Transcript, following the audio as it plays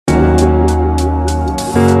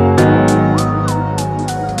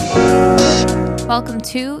Welcome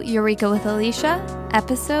to Eureka with Alicia,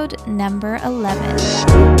 episode number 11.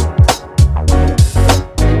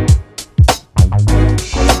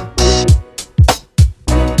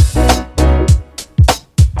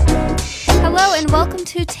 Hello and welcome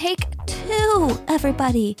to Take 2,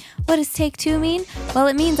 everybody. What does Take 2 mean? Well,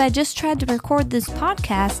 it means I just tried to record this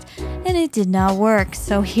podcast and it did not work.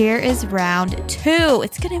 So here is round 2.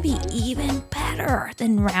 It's going to be even better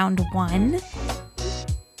than round 1.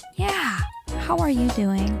 Yeah. How are you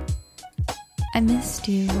doing? I missed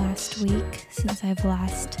you last week since I've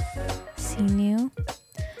last seen you.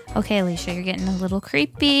 Okay, Alicia, you're getting a little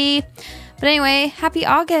creepy. But anyway, happy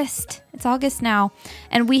August. It's August now.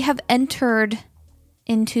 And we have entered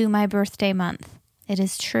into my birthday month. It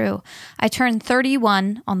is true. I turned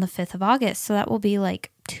 31 on the 5th of August, so that will be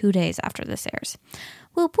like 2 days after this airs.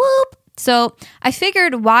 Whoop, whoop. So I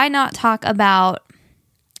figured why not talk about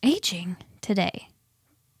aging today?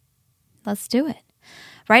 Let's do it.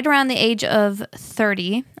 Right around the age of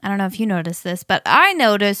 30, I don't know if you noticed this, but I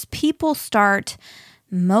notice people start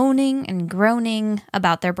moaning and groaning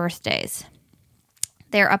about their birthdays.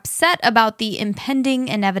 They're upset about the impending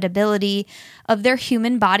inevitability of their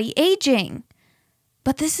human body aging.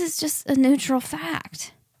 But this is just a neutral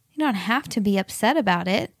fact. You don't have to be upset about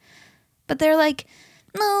it. But they're like,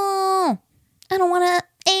 no, I don't want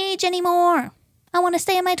to age anymore. I want to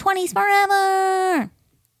stay in my 20s forever.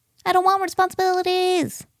 I don't want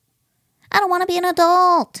responsibilities. I don't want to be an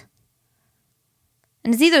adult.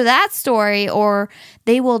 And it's either that story or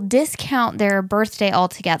they will discount their birthday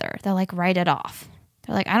altogether. They'll like write it off.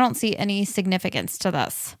 They're like, I don't see any significance to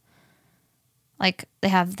this. Like they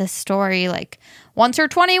have this story like, once you're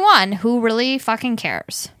 21, who really fucking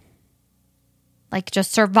cares? Like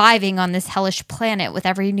just surviving on this hellish planet with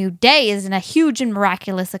every new day isn't a huge and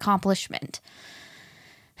miraculous accomplishment.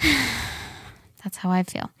 That's how I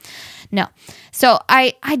feel. No. So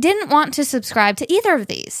I didn't want to subscribe to either of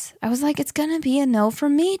these. I was like, it's going to be a no for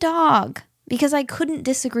me, dog. Because I couldn't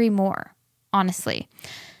disagree more, honestly.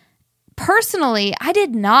 Personally, I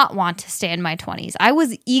did not want to stay in my 20s. I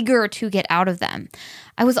was eager to get out of them.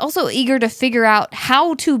 I was also eager to figure out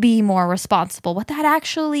how to be more responsible, what that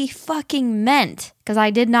actually fucking meant, because I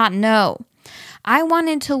did not know. I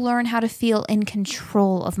wanted to learn how to feel in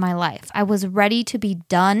control of my life. I was ready to be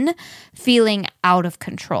done feeling out of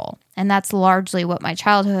control. And that's largely what my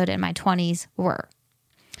childhood and my 20s were.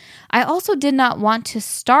 I also did not want to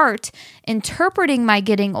start interpreting my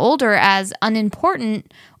getting older as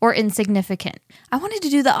unimportant or insignificant. I wanted to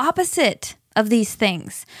do the opposite of these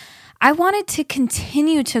things. I wanted to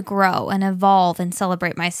continue to grow and evolve and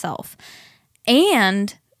celebrate myself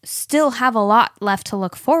and still have a lot left to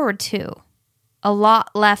look forward to. A lot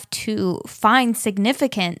left to find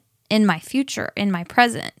significant in my future, in my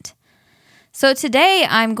present. So today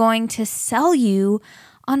I'm going to sell you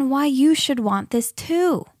on why you should want this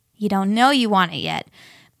too. You don't know you want it yet,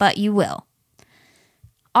 but you will.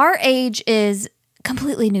 Our age is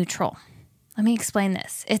completely neutral. Let me explain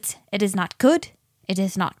this. It is not good. It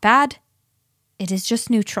is not bad. It is just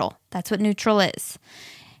neutral. That's what neutral is.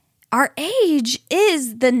 Our age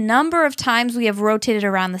is the number of times we have rotated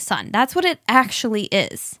around the sun. That's what it actually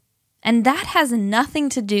is. And that has nothing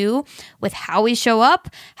to do with how we show up,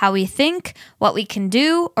 how we think, what we can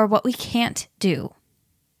do, or what we can't do.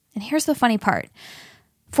 And here's the funny part.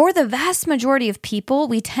 For the vast majority of people,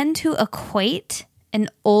 we tend to equate an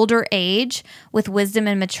older age with wisdom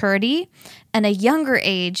and maturity, and a younger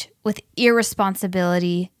age with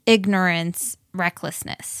irresponsibility, ignorance,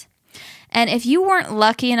 recklessness. And if you weren't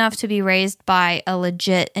lucky enough to be raised by a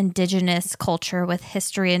legit indigenous culture with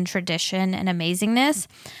history and tradition and amazingness,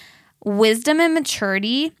 wisdom and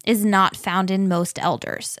maturity is not found in most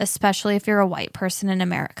elders, especially if you're a white person in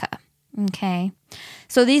America. Okay?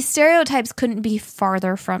 So these stereotypes couldn't be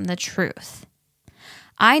farther from the truth.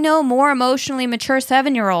 I know more emotionally mature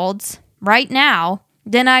 7-year-olds right now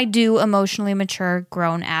than I do emotionally mature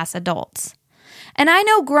grown-ass adults. And I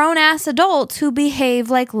know grown-ass adults who behave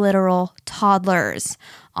like literal toddlers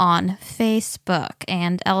on Facebook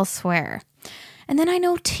and elsewhere. And then I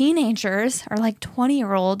know teenagers or like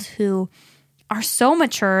 20-year-olds who are so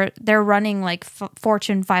mature, they're running like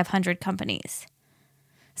Fortune 500 companies.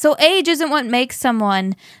 So age isn't what makes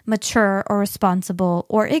someone mature or responsible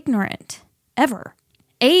or ignorant, ever.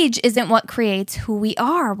 Age isn't what creates who we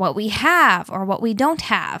are, what we have, or what we don't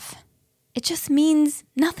have. It just means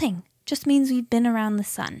nothing. Just means we've been around the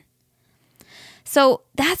sun. So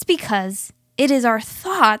that's because it is our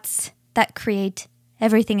thoughts that create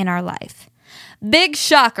everything in our life. Big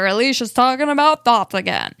shocker, Alicia's talking about thoughts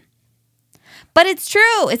again. But it's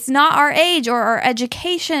true. It's not our age or our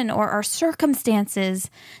education or our circumstances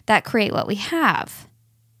that create what we have.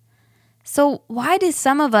 So why do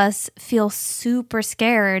some of us feel super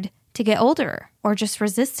scared to get older, or just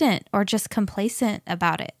resistant, or just complacent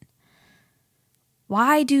about it?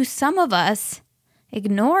 Why do some of us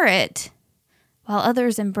ignore it while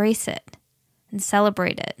others embrace it and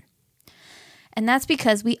celebrate it? And that's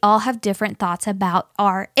because we all have different thoughts about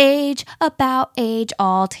age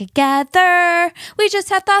altogether. We just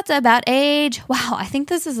have thoughts about age. Wow, I think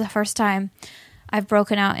this is the first time I've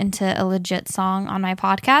broken out into a legit song on my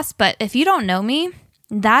podcast. But if you don't know me,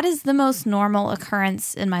 that is the most normal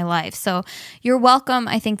occurrence in my life. So you're welcome.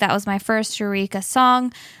 I think that was my first Eureka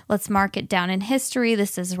song. Let's mark it down in history.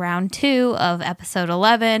 This is round 2 of episode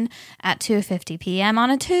 11 at 2:50 p.m. on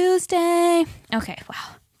a Tuesday. Okay,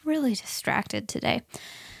 wow. Really distracted today.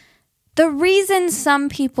 The reason some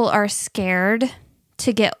people are scared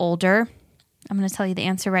to get older, I'm going to tell you the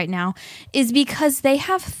answer right now, is because they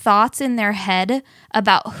have thoughts in their head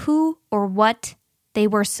about who or what they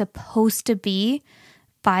were supposed to be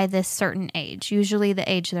by this certain age, usually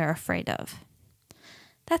the age they're afraid of.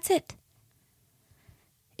 That's it.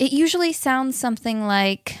 It usually sounds something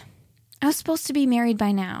like, I was supposed to be married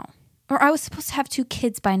by now, or I was supposed to have 2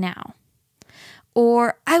 kids by now,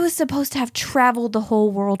 or I was supposed to have traveled the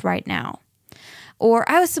whole world right now, or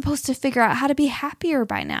I was supposed to figure out how to be happier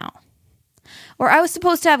by now, or I was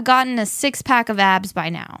supposed to have gotten a 6-pack of abs by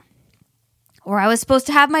now, or I was supposed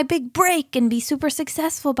to have my big break and be super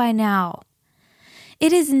successful by now.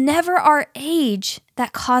 It is never our age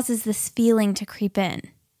that causes this feeling to creep in,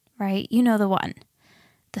 right? You know the one.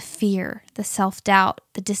 The fear, the self-doubt,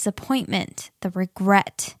 the disappointment, the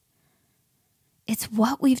regret. It's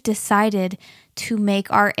what we've decided to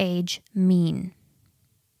make our age mean.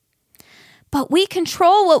 But we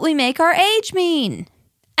control what we make our age mean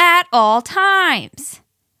at all times.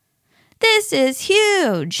 This is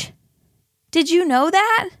huge. Did you know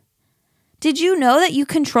that? Did you know that you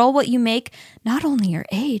control what you make not only your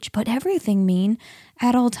age, but everything mean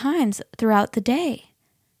at all times throughout the day?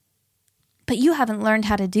 But you haven't learned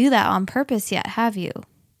how to do that on purpose yet, have you?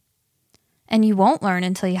 And you won't learn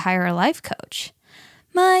until you hire a life coach.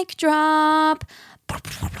 Mic drop.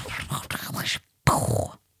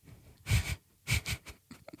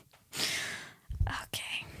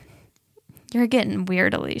 Okay. You're getting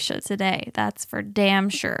weird, Alicia, today. That's for damn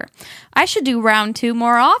sure. I should do round 2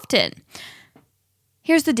 more often.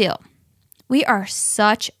 Here's the deal. We are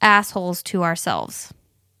such assholes to ourselves.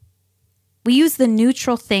 We use the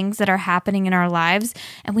neutral things that are happening in our lives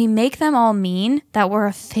and we make them all mean that we're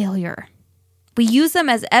a failure. We use them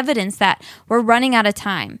as evidence that we're running out of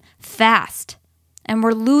time, fast, and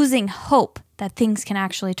we're losing hope that things can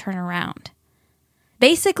actually turn around.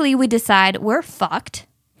 Basically, we decide we're fucked,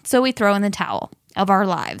 so we throw in the towel of our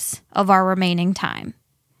lives, of our remaining time.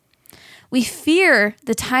 We fear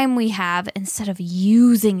the time we have instead of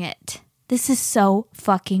using it. This is so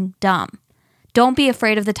fucking dumb. Don't be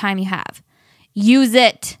afraid of the time you have. Use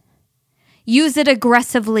it. Use it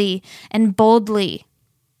aggressively and boldly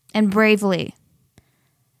and bravely.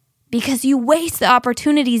 Because you waste the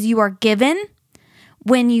opportunities you are given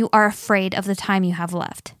when you are afraid of the time you have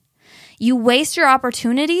left. You waste your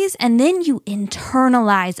opportunities and then you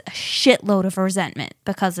internalize a shitload of resentment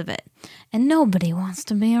because of it. And nobody wants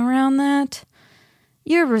to be around that.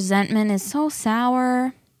 Your resentment is so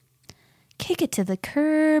sour. Kick it to the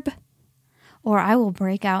curb, or I will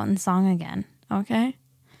break out in song again, okay?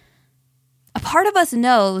 A part of us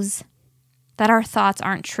knows that our thoughts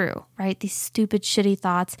aren't true, right? These stupid, shitty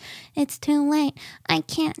thoughts. It's too late. I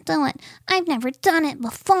can't do it. I've never done it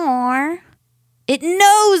before. It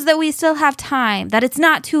knows that we still have time, that it's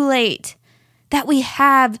not too late, that we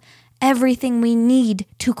have everything we need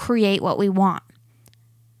to create what we want.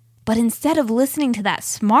 But instead of listening to that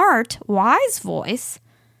smart, wise voice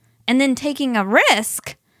and then taking a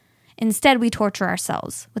risk, instead we torture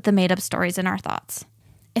ourselves with the made-up stories in our thoughts.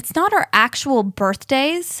 It's not our actual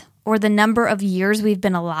birthdays or the number of years we've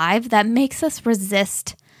been alive that makes us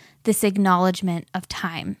resist this acknowledgement of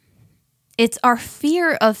time. It's our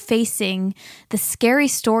fear of facing the scary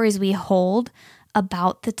stories we hold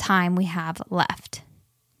about the time we have left.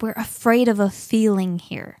 We're afraid of a feeling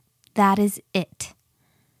here. That is it.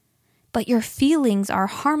 But your feelings are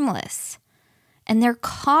harmless, and they're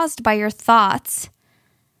caused by your thoughts,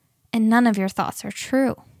 and none of your thoughts are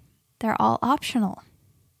true. They're all optional.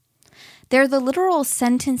 They're the literal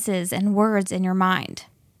sentences and words in your mind.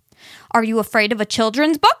 Are you afraid of a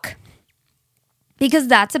children's book? Because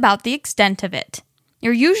that's about the extent of it.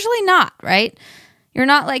 You're usually not, right? You're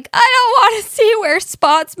not like, I don't want to see where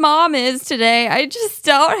Spot's mom is today. I just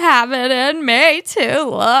don't have it in me to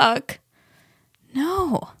look.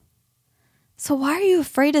 No. So why are you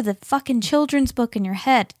afraid of the fucking children's book in your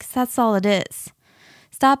head? Because that's all it is.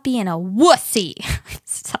 Stop being a wussy.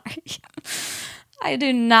 Sorry. I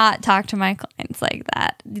do not talk to my clients like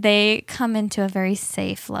that. They come into a very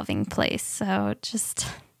safe, loving place. So just,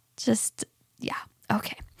 yeah.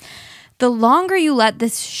 Okay. The longer you let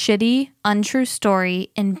this shitty, untrue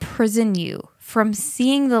story imprison you from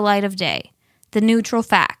seeing the light of day, the neutral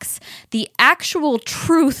facts, the actual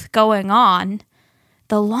truth going on,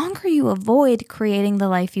 the longer you avoid creating the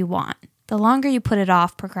life you want, the longer you put it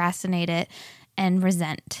off, procrastinate it, and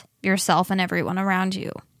resent yourself and everyone around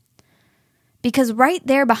you. Because right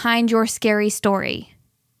there behind your scary story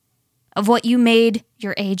of what you made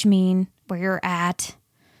your age mean, where you're at,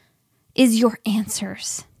 is your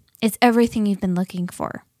answers. It's everything you've been looking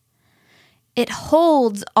for. It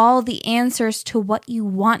holds all the answers to what you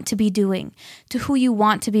want to be doing, to who you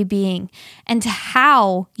want to be being, and to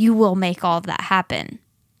how you will make all of that happen.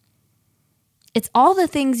 It's all the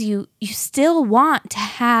things you still want to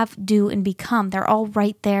have, do, and become. They're all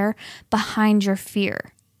right there behind your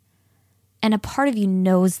fear. And a part of you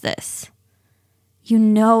knows this. You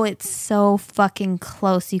know it's so fucking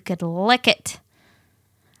close. You could lick it.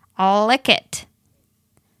 Lick it.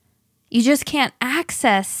 You just can't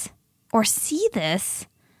access or see this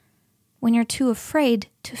when you're too afraid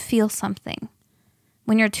to feel something.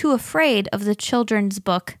 When you're too afraid of the children's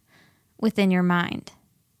book within your mind.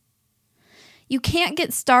 You can't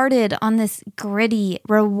get started on this gritty,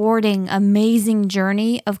 rewarding, amazing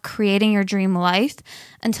journey of creating your dream life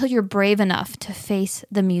until you're brave enough to face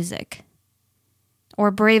the music or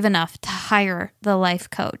brave enough to hire the life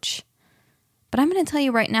coach. But I'm going to tell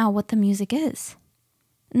you right now what the music is.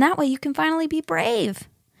 And that way you can finally be brave.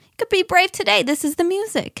 You could be brave today. This is the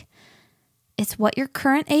music. It's what your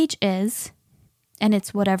current age is, and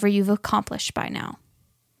it's whatever you've accomplished by now.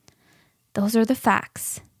 Those are the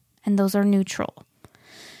facts. And those are neutral.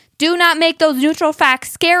 Do not make those neutral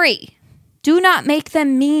facts scary. Do not make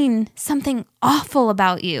them mean something awful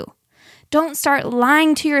about you. Don't start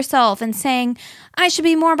lying to yourself and saying, I should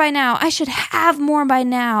be more by now. I should have more by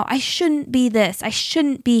now. I shouldn't be this. I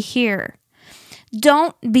shouldn't be here.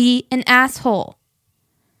 Don't be an asshole.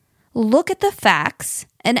 Look at the facts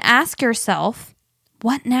and ask yourself,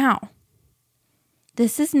 what now?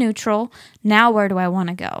 This is neutral. Now where do I want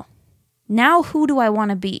to go? Now who do I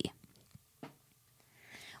want to be?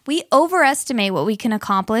 We overestimate what we can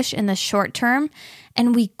accomplish in the short term,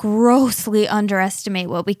 and we grossly underestimate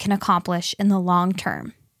what we can accomplish in the long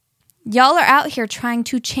term. Y'all are out here trying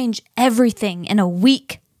to change everything in a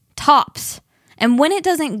week, tops. And when it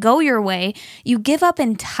doesn't go your way, you give up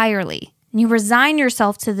entirely. And you resign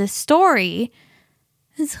yourself to this story.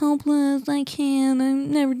 It's hopeless, I can't, I've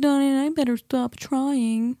never done it, I better stop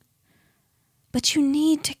trying. But you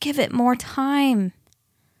need to give it more time.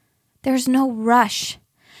 There's no rush.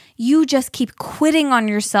 You just keep quitting on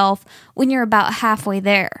yourself when you're about halfway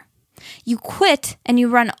there. You quit and you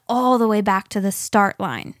run all the way back to the start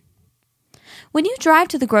line. When you drive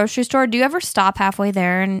to the grocery store, do you ever stop halfway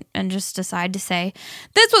there and just decide to say,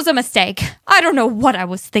 this was a mistake. I don't know what I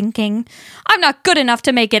was thinking. I'm not good enough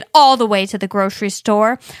to make it all the way to the grocery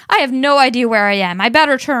store. I have no idea where I am. I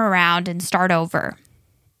better turn around and start over.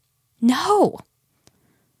 No.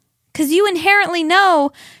 Because you inherently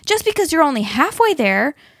know just because you're only halfway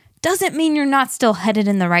there doesn't mean you're not still headed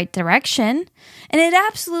in the right direction. And it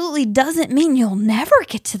absolutely doesn't mean you'll never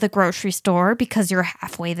get to the grocery store because you're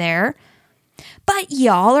halfway there. But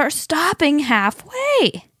y'all are stopping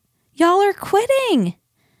halfway. Y'all are quitting.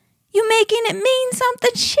 You making it mean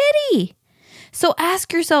something shitty. So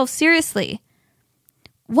ask yourself seriously,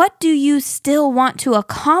 what do you still want to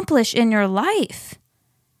accomplish in your life?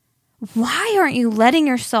 Why aren't you letting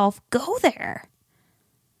yourself go there?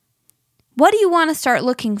 What do you want to start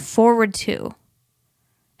looking forward to?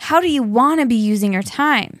 How do you want to be using your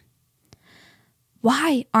time?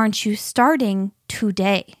 Why aren't you starting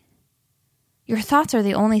today? Your thoughts are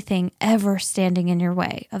the only thing ever standing in your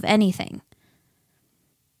way of anything.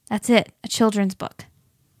 That's it, a children's book.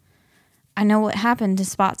 I know what happened to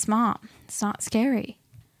Spot's mom. It's not scary.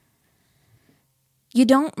 You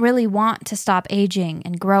don't really want to stop aging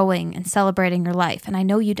and growing and celebrating your life, and I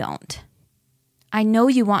know you don't. I know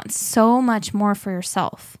you want so much more for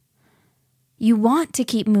yourself. You want to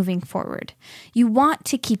keep moving forward. You want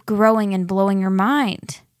to keep growing and blowing your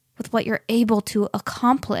mind with what you're able to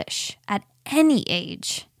accomplish at any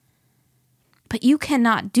age. But you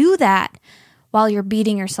cannot do that while you're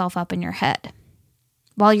beating yourself up in your head,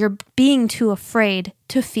 while you're being too afraid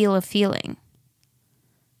to feel a feeling.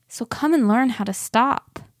 So come and learn how to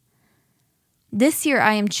stop. This year,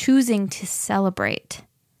 I am choosing to celebrate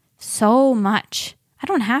so much. I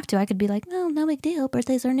don't have to. I could be like, no big deal.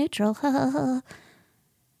 Birthdays are neutral.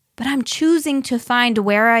 But I'm choosing to find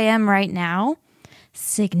where I am right now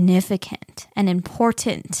significant and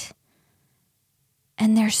important.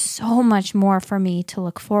 And there's so much more for me to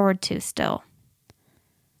look forward to still.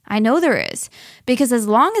 I know there is, because as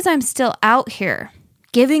long as I'm still out here,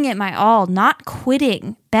 giving it my all, not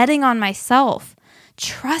quitting, betting on myself,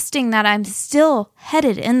 trusting that I'm still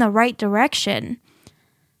headed in the right direction,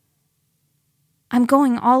 I'm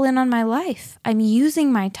going all in on my life. I'm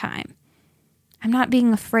using my time. I'm not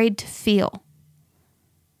being afraid to feel.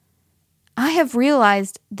 I have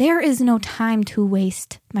realized there is no time to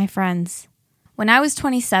waste, my friends. When I was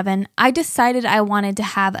 27, I decided I wanted to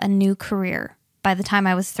have a new career by the time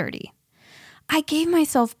I was 30. I gave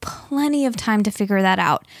myself plenty of time to figure that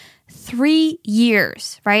out. 3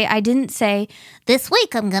 years, right? I didn't say, this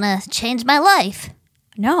week I'm going to change my life.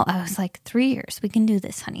 No, I was like, 3 years. We can do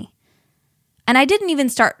this, honey. And I didn't even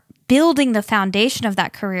start building the foundation of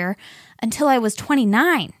that career until I was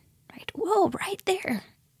 29. Right? Whoa, right there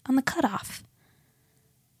on the cutoff.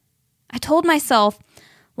 I told myself,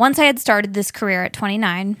 once I had started this career at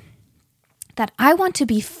 29, that I want to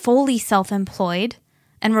be fully self-employed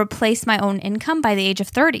and replace my own income by the age of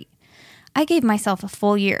 30. I gave myself a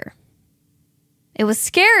full year. It was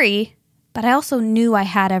scary, but I also knew I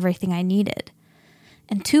had everything I needed.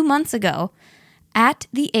 And 2 months ago, at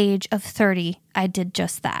the age of 30, I did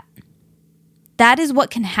just that. That is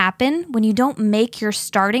what can happen when you don't make your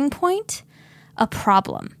starting point a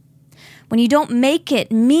problem. When you don't make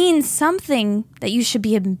it mean something that you should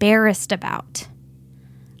be embarrassed about.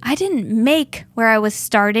 I didn't make where I was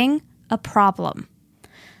starting a problem.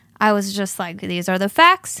 I was just like, these are the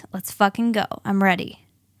facts. Let's fucking go. I'm ready.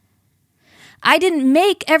 I didn't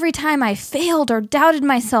make every time I failed or doubted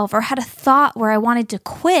myself or had a thought where I wanted to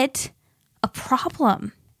quit a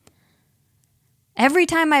problem. Every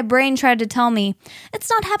time my brain tried to tell me,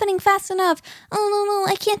 it's not happening fast enough. Oh,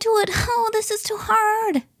 no, I can't do it. Oh, this is too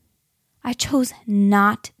hard. I chose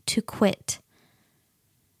not to quit.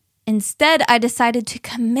 Instead, I decided to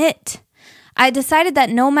commit. I decided that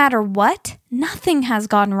no matter what, nothing has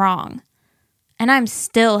gone wrong. And I'm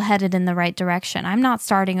still headed in the right direction. I'm not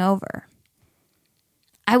starting over.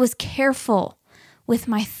 I was careful with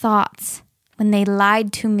my thoughts when they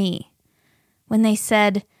lied to me. When they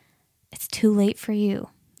said, it's too late for you.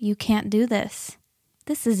 You can't do this.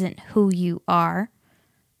 This isn't who you are.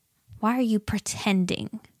 Why are you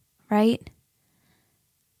pretending, right?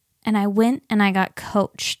 And I went and I got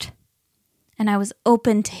coached. And I was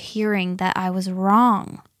open to hearing that I was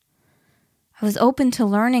wrong. I was open to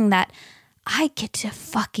learning that I get to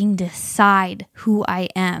fucking decide who I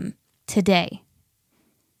am today.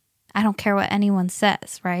 I don't care what anyone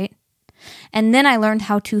says, right? And then I learned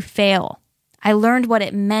how to fail. I learned what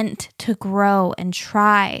it meant to grow and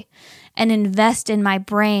try and invest in my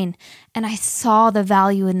brain. And I saw the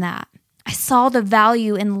value in that. I saw the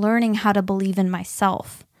value in learning how to believe in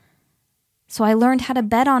myself. So I learned how to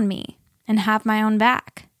bet on me and have my own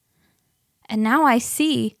back. And now I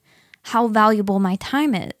see how valuable my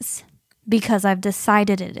time is because I've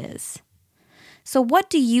decided it is. So what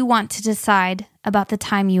do you want to decide about the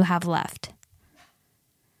time you have left?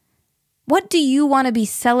 What do you want to be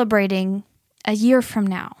celebrating a year from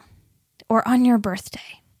now or on your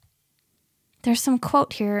birthday? There's some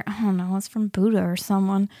quote here, I don't know, it's from Buddha or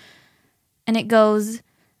someone. And it goes,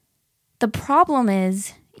 the problem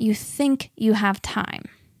is you think you have time.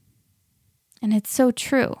 And it's so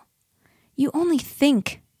true. You only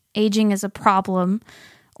think aging is a problem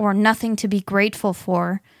or nothing to be grateful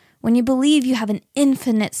for when you believe you have an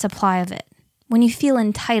infinite supply of it, when you feel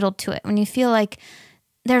entitled to it, when you feel like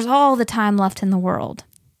there's all the time left in the world.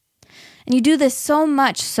 And you do this so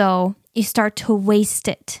much so you start to waste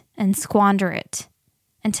it and squander it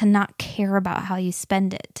and to not care about how you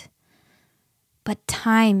spend it. But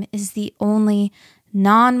time is the only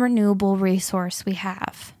non-renewable resource we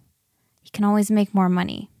have. You can always make more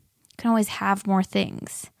money. You can always have more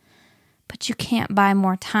things. But you can't buy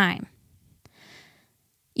more time.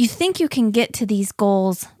 You think you can get to these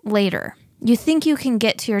goals later. You think you can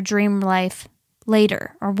get to your dream life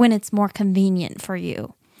later or when it's more convenient for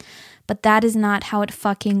you. But that is not how it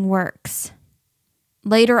fucking works.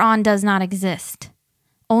 Later on does not exist.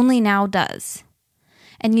 Only now does.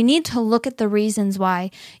 And you need to look at the reasons why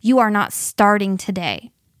you are not starting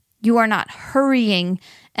today. You are not hurrying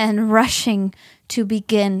and rushing to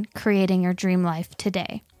begin creating your dream life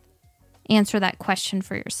today. Answer that question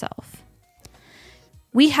for yourself.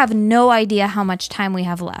 We have no idea how much time we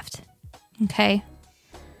have left. Okay?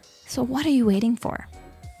 So what are you waiting for?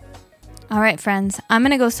 All right, friends, I'm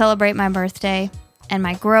going to go celebrate my birthday and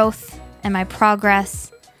my growth and my progress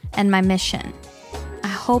and my mission. I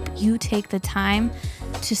hope you take the time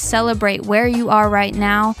to celebrate where you are right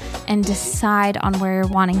now and decide on where you're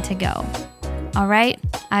wanting to go. All right?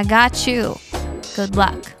 I got you. Good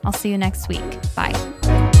luck. I'll see you next week. Bye.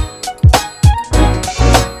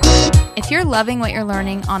 If you're loving what you're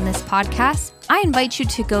learning on this podcast, I invite you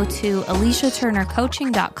to go to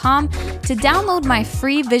AliciaTurnerCoaching.com to download my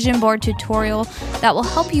free vision board tutorial that will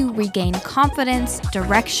help you regain confidence,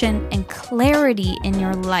 direction, and clarity in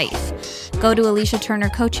your life. Go to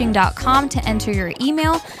AliciaTurnerCoaching.com to enter your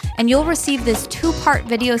email, and you'll receive this 2-part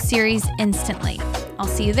video series instantly. I'll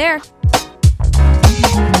see you there.